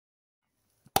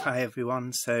Hi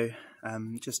everyone, so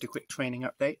just a quick training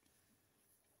update.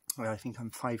 I think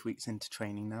I'm 5 weeks into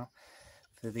training now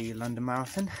for the London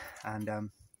Marathon,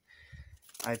 and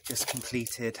I've just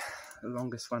completed the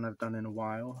longest one I've done in a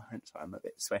while, and so I'm a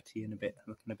bit sweaty and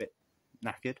looking a bit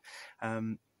knackered.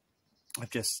 I've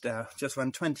just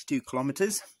run 22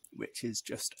 kilometres, which is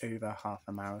just over half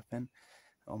a marathon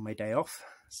on my day off,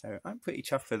 so I'm pretty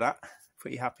chuffed for that.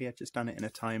 Pretty happy. I've just done it in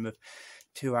a time of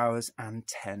 2 hours and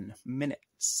 10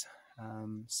 minutes.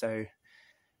 So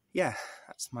yeah,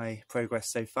 that's my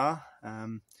progress so far.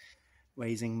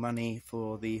 Raising money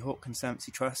for the Hawke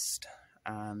Conservancy Trust,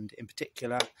 and in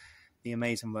particular the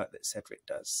amazing work that Cedric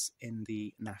does in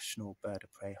the National Bird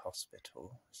of Prey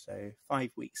Hospital. So 5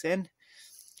 weeks in,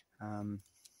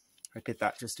 I did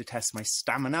that just to test my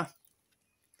stamina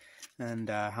and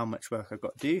how much work I've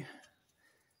got to do.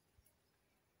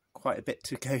 Quite a bit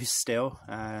to go still.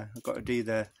 I've got to do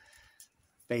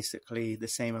basically the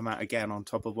same amount again on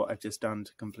top of what I've just done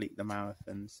to complete the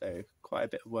marathon, so quite a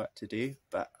bit of work to do,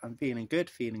 but I'm feeling good,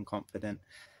 feeling confident,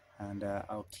 and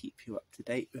I'll keep you up to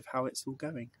date with how it's all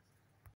going.